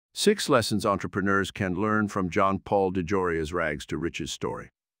6 lessons entrepreneurs can learn from John Paul DeJoria's Rags to Riches story.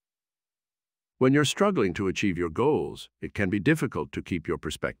 When you're struggling to achieve your goals, it can be difficult to keep your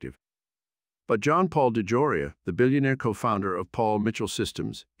perspective. But John Paul DeJoria, the billionaire co-founder of Paul Mitchell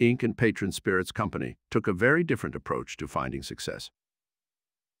Systems, Inc. and Patron Spirits Company, took a very different approach to finding success.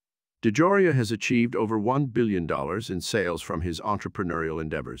 DeJoria has achieved over $1 billion in sales from his entrepreneurial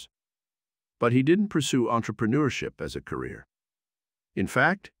endeavors. But he didn't pursue entrepreneurship as a career. In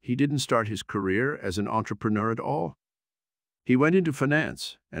fact, he didn't start his career as an entrepreneur at all. He went into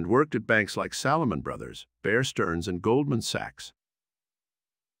finance and worked at banks like Salomon Brothers, Bear Stearns, and Goldman Sachs.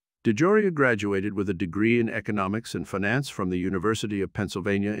 DeJoria graduated with a degree in economics and finance from the University of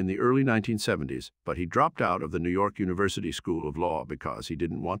Pennsylvania in the early 1970s, but he dropped out of the New York University School of Law because he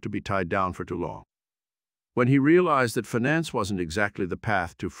didn't want to be tied down for too long. When he realized that finance wasn't exactly the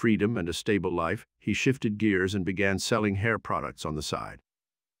path to freedom and a stable life, he shifted gears and began selling hair products on the side.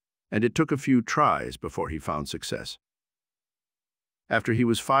 And it took a few tries before he found success. After he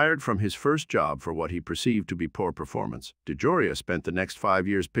was fired from his first job for what he perceived to be poor performance, DeJoria spent the next 5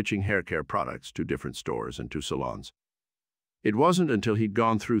 years pitching hair care products to different stores and to salons. It wasn't until he'd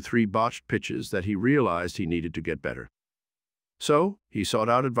gone through 3 botched pitches that he realized he needed to get better. So, he sought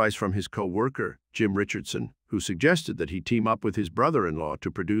out advice from his co-worker, Jim Richardson, who suggested that he team up with his brother-in-law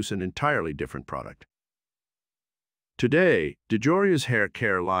to produce an entirely different product. Today, DeJoria's hair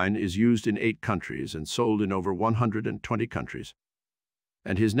care line is used in 8 countries and sold in over 120 countries.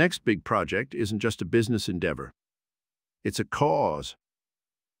 And his next big project isn't just a business endeavor. It's a cause.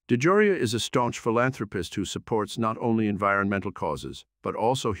 DeJoria is a staunch philanthropist who supports not only environmental causes, but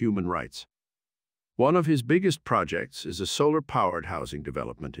also human rights. One of his biggest projects is a solar-powered housing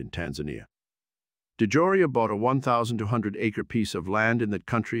development in Tanzania. DeJoria bought a 1,200-acre piece of land in that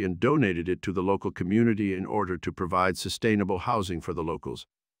country and donated it to the local community in order to provide sustainable housing for the locals.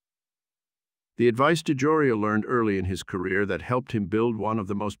 The advice DeJoria learned early in his career that helped him build one of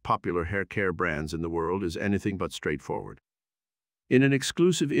the most popular hair care brands in the world is anything but straightforward. In an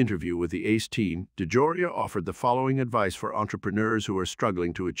exclusive interview with the ACE team, DeJoria offered the following advice for entrepreneurs who are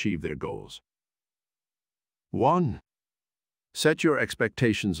struggling to achieve their goals. 1. Set your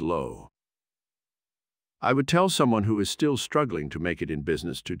expectations low. I would tell someone who is still struggling to make it in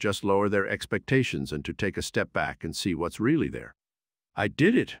business to just lower their expectations and to take a step back and see what's really there. I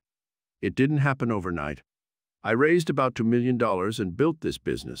did it. It didn't happen overnight. I raised about $2 million and built this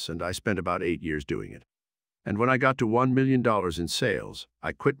business, and I spent about 8 years doing it. And when I got to $1 million in sales,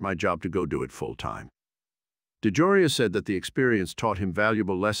 I quit my job to go do it full-time. DeJoria said that the experience taught him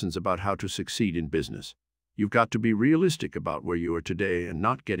valuable lessons about how to succeed in business. You've got to be realistic about where you are today and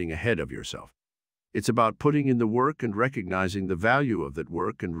not getting ahead of yourself. It's about putting in the work and recognizing the value of that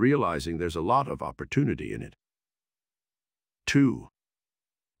work and realizing there's a lot of opportunity in it. 2.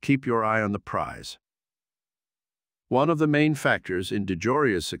 Keep your eye on the prize. One of the main factors in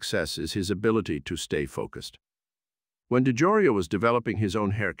DeJoria's success is his ability to stay focused. When DeJoria was developing his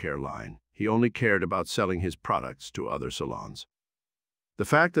own hair care line, he only cared about selling his products to other salons. The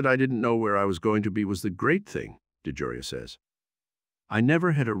fact that I didn't know where I was going to be was the great thing, DeJoria says. I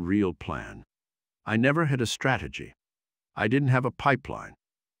never had a real plan. I never had a strategy. I didn't have a pipeline.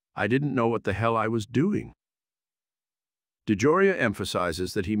 I didn't know what the hell I was doing. DeJoria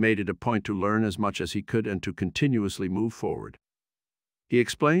emphasizes that he made it a point to learn as much as he could and to continuously move forward. He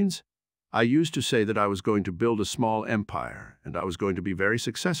explains, I used to say that I was going to build a small empire and I was going to be very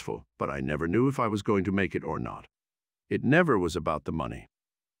successful, but I never knew if I was going to make it or not. It never was about the money.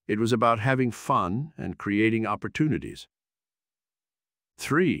 It was about having fun and creating opportunities.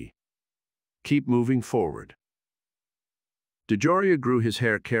 3. Keep moving forward. DeJoria grew his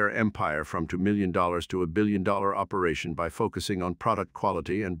hair care empire from $2 million to a $1 billion operation by focusing on product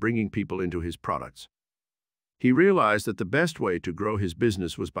quality and bringing people into his products. He realized that the best way to grow his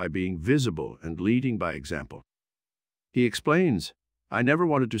business was by being visible and leading by example. He explains, I never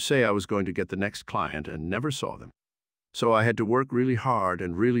wanted to say I was going to get the next client and never saw them. So I had to work really hard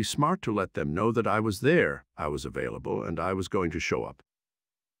and really smart to let them know that I was there, I was available, and I was going to show up.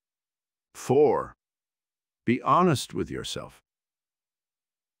 4. Be honest with yourself.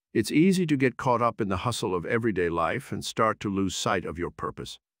 It's easy to get caught up in the hustle of everyday life and start to lose sight of your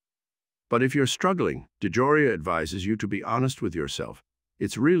purpose. But if you're struggling, DeJoria advises you to be honest with yourself.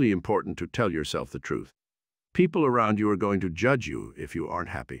 It's really important to tell yourself the truth. People around you are going to judge you if you aren't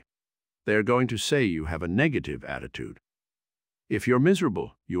happy. They are going to say you have a negative attitude. If you're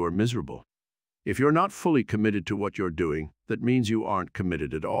miserable, you are miserable. If you're not fully committed to what you're doing, that means you aren't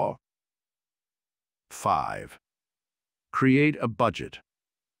committed at all. 5. Create a budget.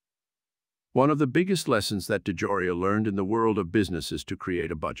 One of the biggest lessons that DeJoria learned in the world of business is to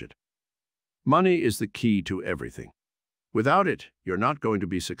create a budget. Money is the key to everything. Without it, you're not going to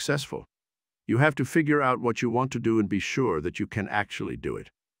be successful. You have to figure out what you want to do and be sure that you can actually do it.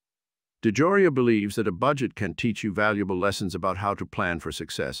 DeJoria believes that a budget can teach you valuable lessons about how to plan for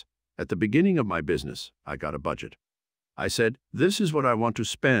success. At the beginning of my business, I got a budget. I said, this is what I want to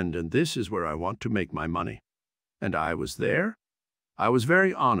spend and this is where I want to make my money. And I was there. I was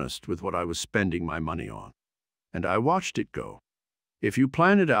very honest with what I was spending my money on. And I watched it go. If you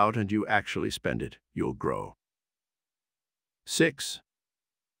plan it out and you actually spend it, you'll grow. 6.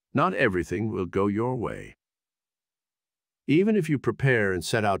 Not everything will go your way. Even if you prepare and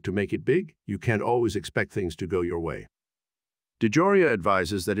set out to make it big, you can't always expect things to go your way. DeJoria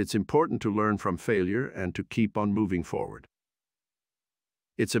advises that it's important to learn from failure and to keep on moving forward.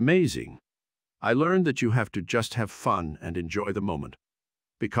 It's amazing. I learned that you have to just have fun and enjoy the moment.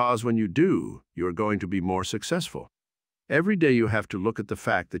 Because when you do, you're going to be more successful. Every day you have to look at the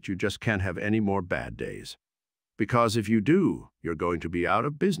fact that you just can't have any more bad days. Because if you do, you're going to be out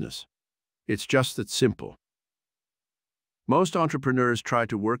of business. It's just that simple. Most entrepreneurs try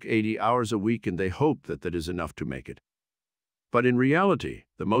to work 80 hours a week and they hope that that is enough to make it. But in reality,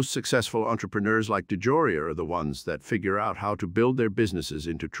 the most successful entrepreneurs like DeJoria are the ones that figure out how to build their businesses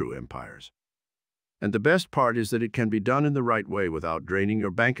into true empires. And the best part is that it can be done in the right way without draining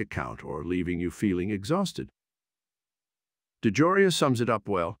your bank account or leaving you feeling exhausted. DeJoria sums it up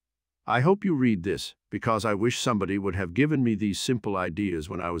well. I hope you read this because I wish somebody would have given me these simple ideas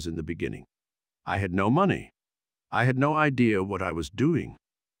when I was in the beginning. I had no money. I had no idea what I was doing.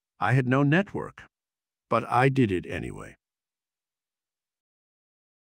 I had no network. But I did it anyway.